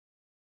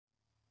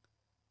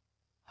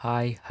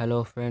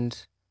Hello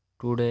friends.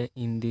 Today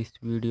in this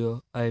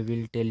video I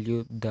will tell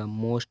you the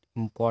most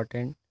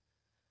important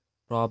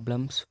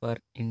problems for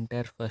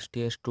inter first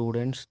year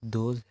students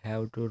those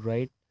have to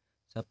write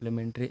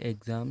supplementary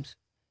exams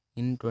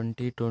in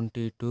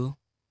 2022.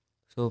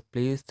 So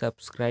please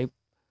subscribe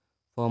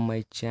for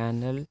my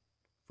channel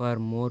for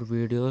more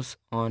videos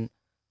on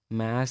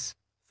maths,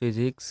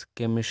 physics,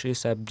 chemistry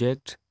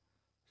subjects.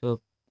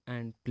 So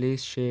and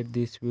please share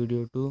this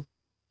video to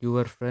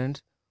your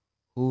friends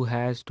who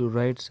has to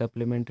write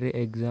supplementary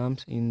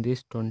exams in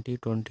this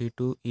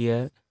 2022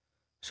 year.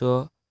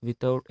 So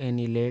without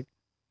any late,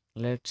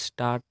 let's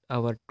start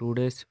our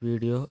today's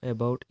video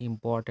about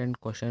important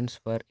questions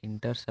for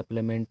inter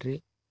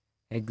supplementary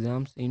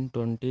exams in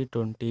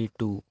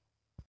 2022.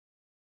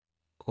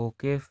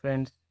 Okay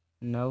friends,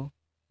 now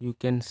you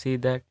can see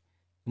that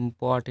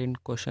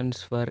important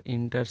questions for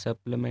inter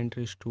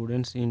supplementary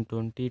students in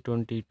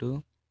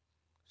 2022.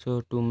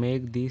 So to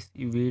make this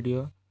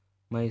video,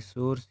 my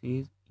source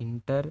is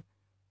Inter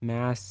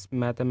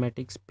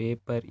Mathematics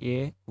Paper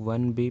A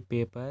 1B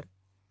paper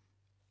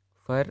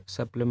for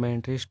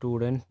supplementary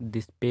students.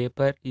 This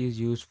paper is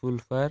useful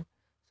for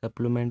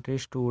supplementary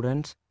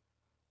students.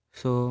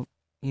 So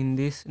in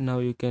this now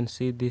you can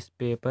see this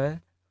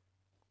paper.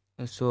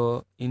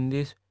 So in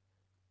this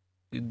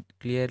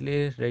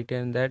clearly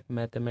written that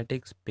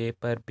mathematics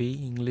paper B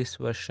English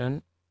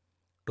version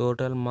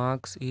total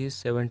marks is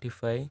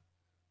 75.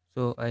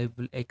 So I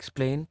will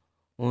explain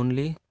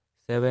only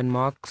 7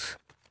 marks.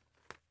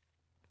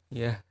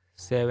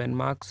 7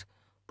 marks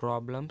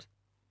problems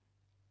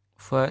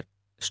for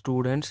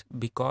students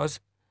because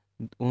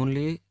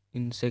only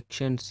in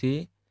section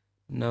C.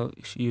 Now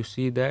you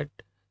see that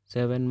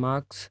 7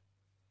 marks.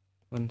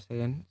 Once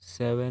again,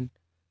 7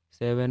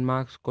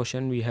 marks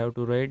question we have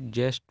to write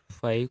just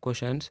 5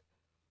 questions.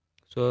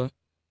 So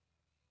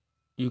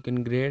you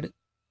can grade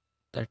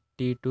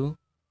 30 to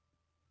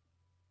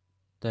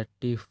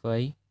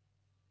 35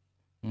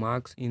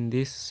 marks in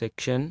this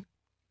section.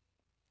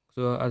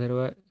 So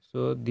otherwise,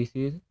 so this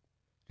is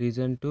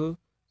reason to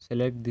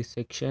select this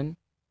section.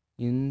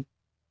 In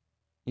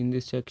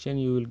this section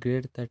you will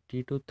grade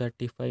 30 to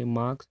 35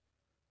 marks,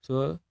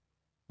 so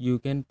you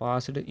can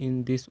pass it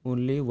in this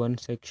only one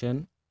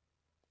section.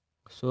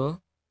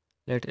 So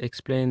let's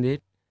explain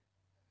it.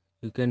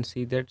 You can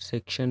see that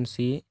section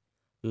C,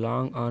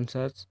 long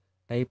answers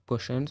type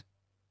questions.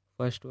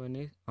 First one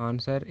is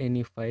answer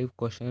any 5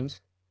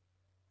 questions,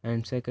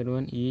 and second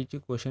one each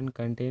question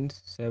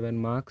contains 7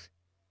 marks.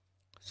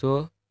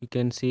 So you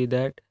can see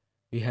that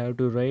we have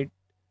to write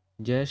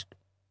just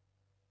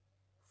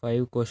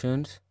 5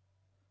 questions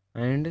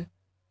and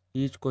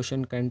each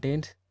question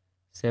contains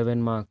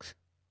 7 marks.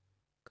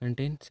 That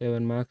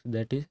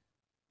is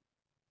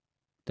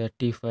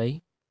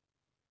 35.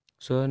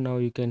 So now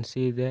you can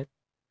see that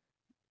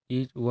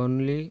each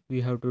only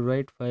we have to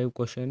write 5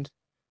 questions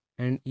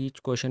and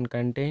each question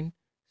contain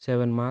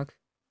 7 marks.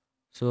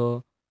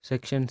 So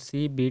section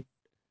C bit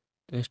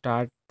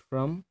start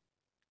from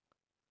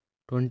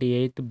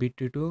 28th bit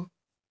to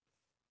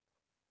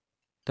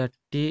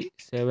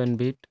 37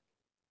 bit.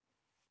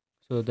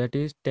 So that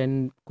is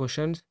 10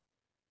 questions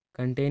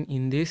contain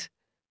in this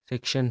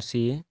section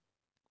C.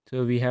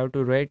 So we have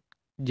to write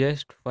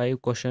just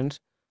 5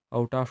 questions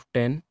out of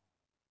 10.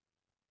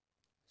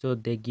 So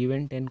they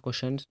given 10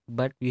 questions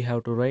but we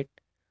have to write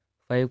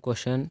 5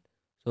 questions.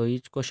 So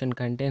each question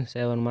contains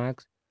 7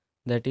 marks,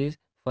 that is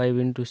 5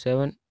 into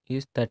 7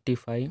 is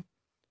 35.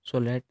 So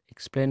let's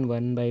explain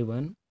one by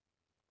one.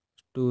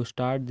 To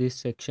start this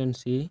section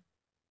C,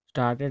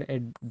 started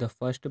at the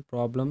first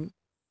problem,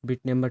 bit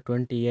number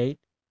 28.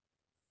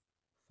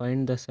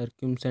 Find the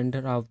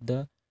circumcenter of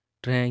the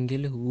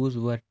triangle whose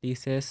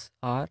vertices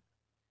are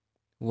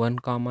 1,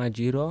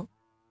 0,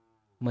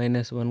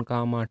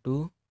 -1,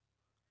 2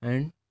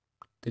 and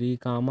 3,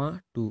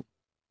 2.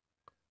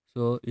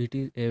 So it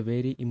is a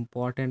very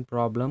important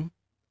problem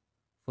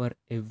for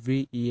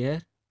every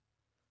year,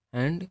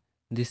 and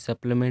this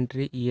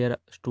supplementary year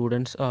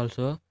students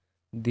also.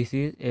 This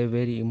is a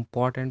very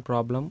important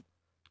problem.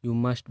 You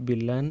must be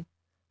learn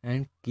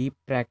and keep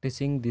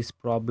practicing this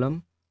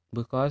problem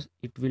because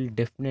it will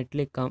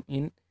definitely come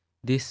in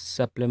this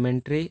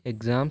supplementary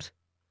exams.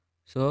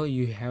 So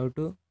you have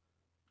to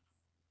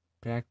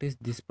practice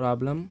this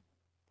problem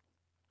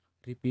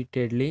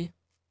repeatedly.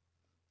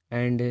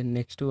 And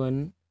next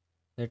one,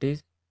 that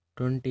is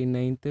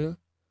 29th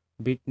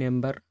bit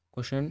number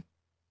question.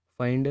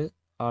 Find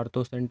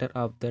orthocenter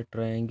of the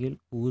triangle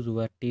whose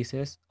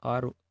vertices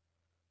are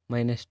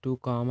 -2,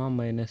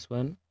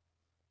 -1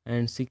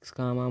 and 6,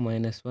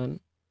 -1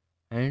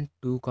 and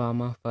 2,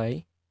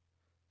 5.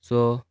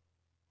 So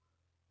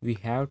we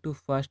have to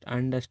first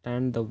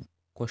understand the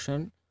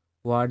question,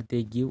 what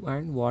they give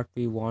and what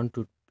we want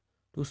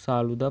to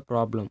solve the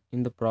problem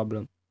in the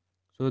problem.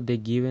 So they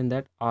given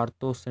that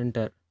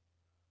orthocenter.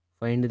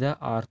 Find the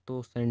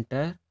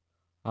orthocenter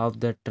of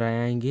the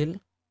triangle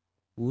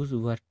whose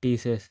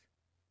vertices.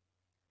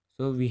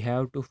 So we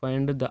have to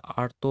find the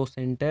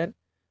orthocenter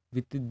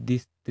with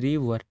these 3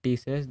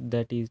 vertices,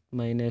 that is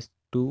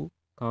 -2,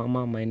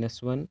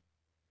 -1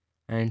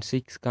 and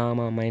 6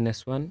 comma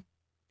minus 1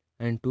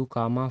 and 2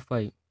 comma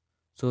 5.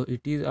 So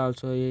it is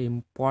also a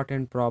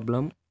important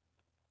problem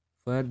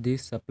for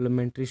these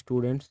supplementary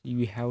students.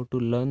 You have to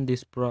learn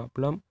this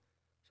problem,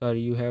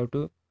 you have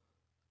to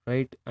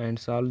write and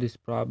solve this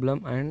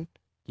problem and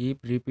keep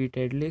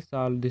repeatedly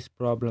solve this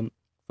problem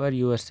for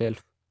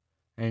yourself.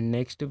 And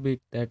next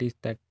bit, that is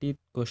 30th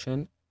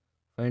question,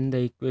 find the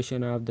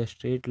equation of the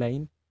straight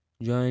line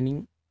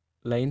joining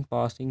line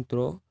passing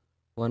through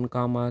 1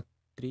 comma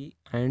 3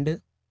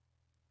 and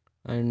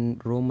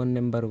Roman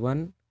number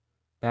 1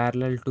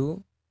 parallel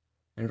to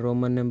and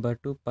Roman number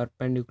 2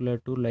 perpendicular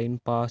to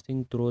line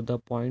passing through the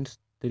points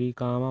 3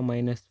 comma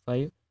minus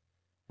 5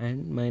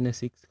 and minus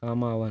 6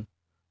 comma 1.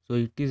 So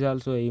it is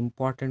also an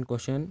important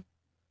question.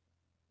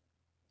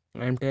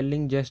 I am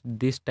telling just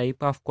this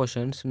type of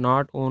questions,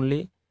 not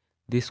only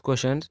these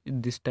questions,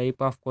 this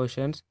type of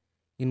questions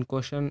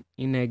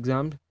in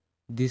exams,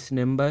 these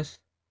numbers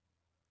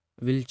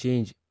will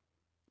change,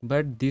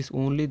 but this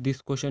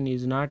question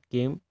is not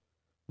came,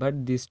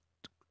 but this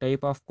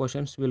type of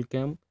questions will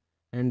come,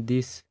 and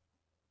these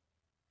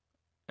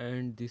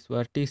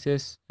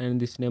vertices and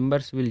these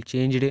numbers will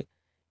changed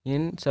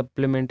in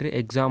supplementary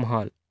exam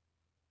hall.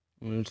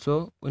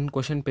 Also in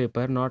question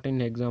paper, not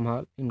in exam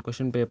hall, in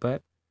question paper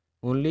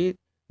only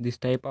this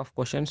type of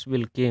questions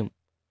will came,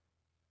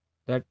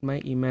 that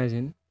might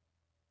imagine.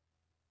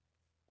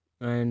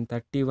 And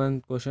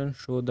 31 question,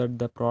 show that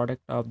the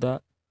product of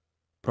the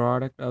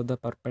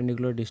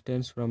perpendicular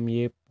distance from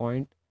a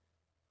point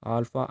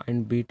alpha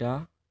and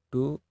beta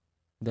to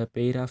the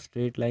pair of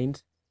straight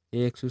lines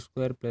ax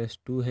square plus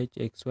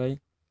 2hxy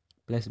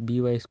plus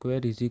by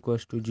square is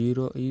equals to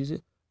 0 is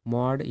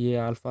mod a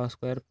alpha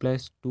square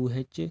plus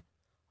 2h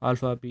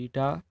alpha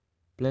beta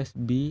plus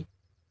b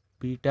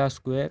beta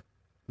square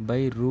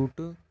by root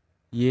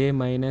a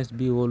minus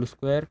b whole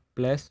square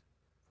plus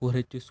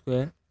 4h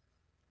square.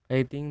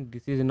 I think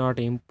this is not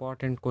an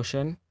important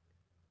question.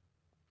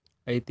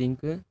 I think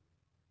so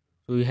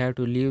we have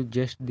to leave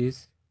just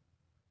this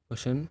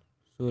question.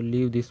 So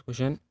leave this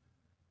question.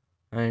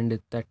 And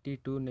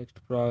 32, next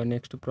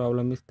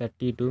problem is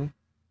 32.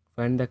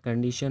 Find the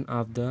condition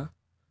of the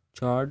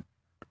chord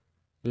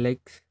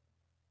legs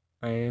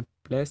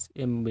plus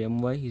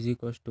my is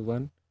equals to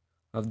 1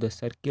 of the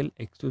circle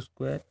x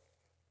square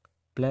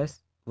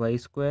plus y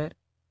square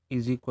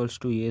is equals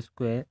to a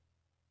square,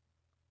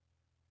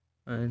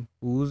 and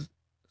whose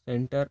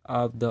center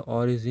of the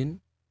origin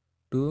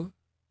to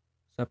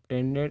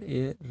subtended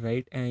a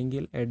right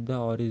angle at the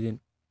origin.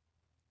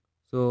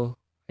 So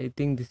I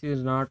think this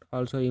is not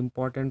also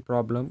important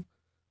problem,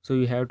 so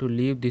you have to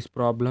leave this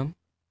problem.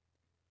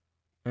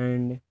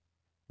 And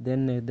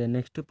then the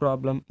next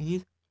problem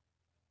is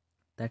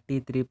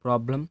 33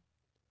 problem,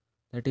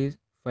 that is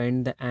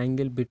find the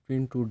angle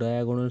between two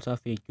diagonals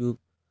of a cube.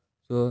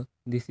 So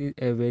this is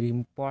a very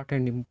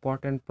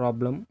important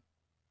problem,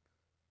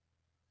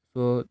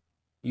 so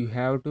you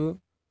have to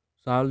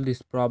solve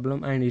this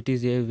problem, and it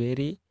is a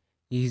very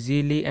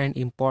easily and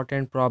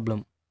important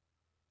problem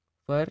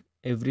for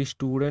every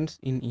students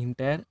in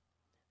inter,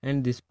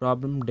 and this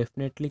problem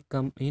definitely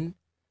come in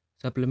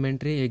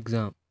supplementary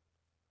exam.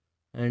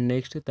 And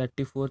next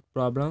 34th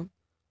problem,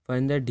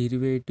 find the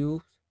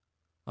derivatives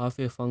of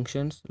a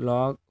functions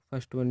log,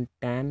 first one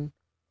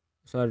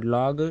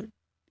log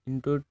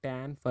into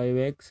tan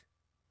 5x,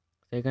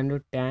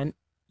 second tan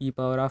e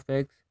power of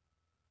x.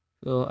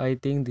 So I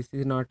think this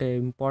is not an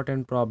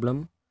important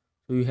problem,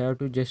 so you have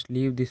to just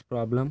leave this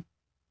problem.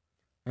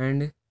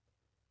 And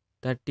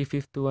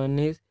 35th one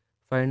is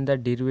find the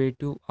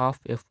derivative of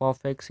f of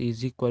x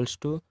is equals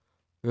to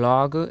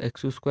log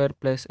x square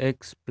plus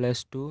x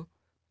plus 2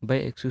 by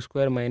x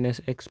square minus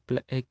x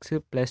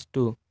plus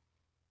 2.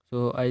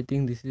 So I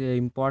think this is an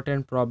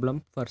important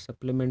problem for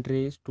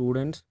supplementary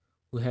students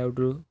who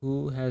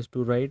has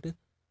to write.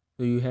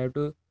 So you have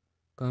to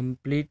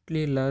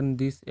completely learn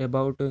this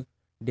about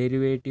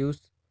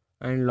derivatives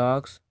and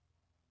logs,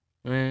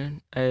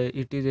 and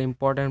it is an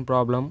important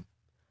problem.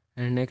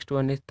 And next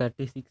one is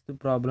 36th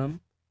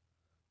problem,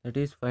 that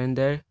is find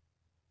the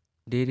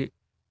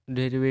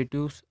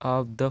derivatives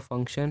of the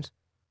functions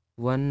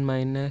 1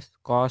 minus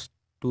cos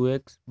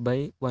 2x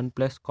by 1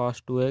 plus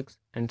cos 2x,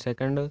 and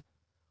second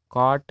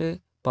cot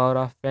power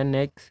of n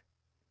x.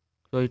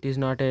 So it is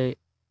not a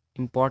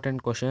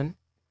important question.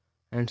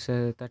 And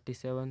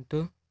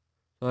 37th,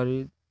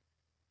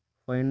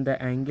 find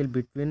the angle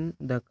between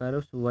the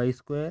curves y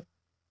square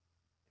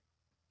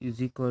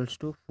is equals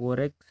to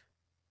 4x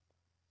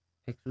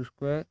x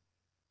square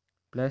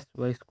plus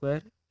y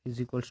square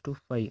is equals to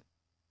 5.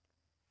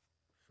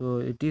 So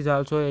it is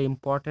also an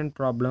important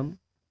problem,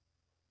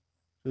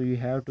 so you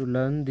have to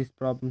learn this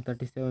problem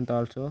 37th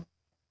also.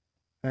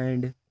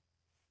 And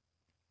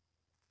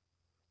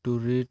to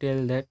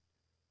retell that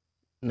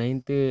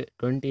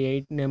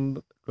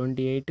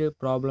 28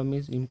 problem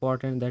is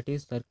important, that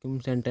is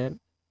circumcenter.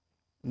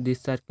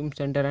 This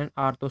circumcenter and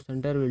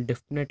orthocenter will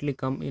definitely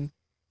come in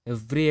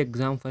every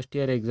exam, first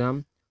year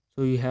exam,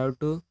 so you have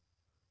to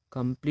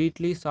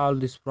completely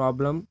solve this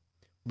problem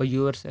by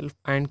yourself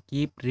and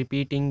keep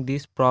repeating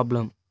this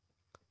problem.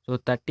 So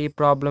 30th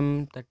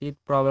problem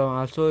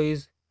also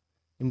is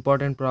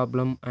important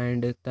problem,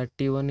 and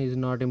 31 is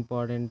not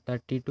important,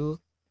 32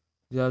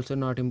 is also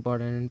not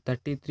important, and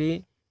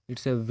 33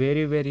 it's a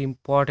very very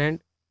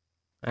important,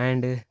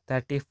 and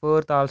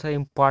 34th also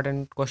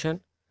important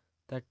question,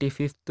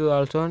 35th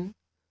also, and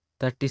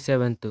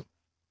 37th.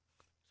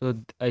 So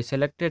I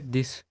selected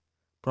this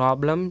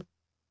problem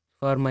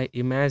for my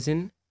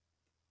imagine,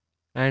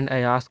 and I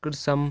asked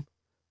some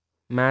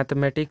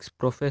mathematics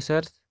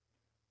professors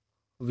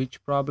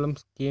which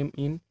problems came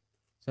in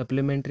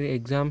supplementary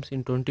exams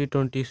in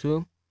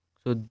 2022.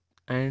 So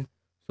and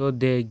so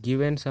they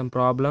given some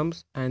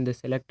problems and they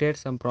selected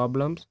some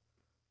problems,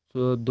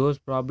 so those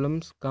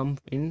problems come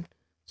in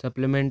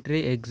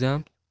supplementary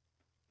exams.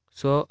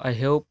 So I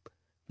hope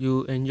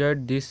you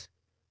enjoyed this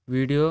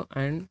video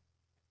and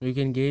you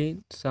can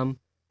gain some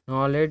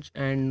knowledge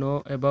and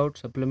know about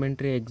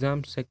supplementary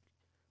exams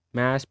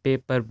maths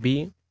paper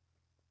B.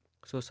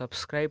 So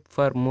subscribe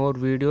for more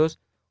videos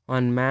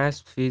on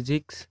maths,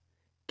 physics,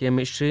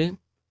 chemistry,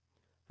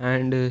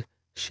 and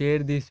share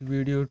this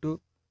video to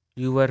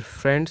your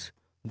friends.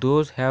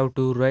 Those have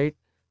to write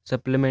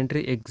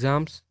supplementary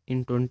exams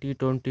in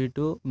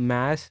 2022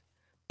 maths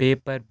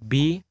paper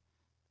B.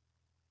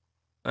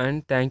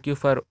 And thank you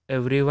for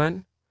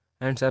everyone,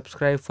 and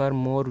subscribe for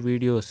more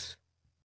videos.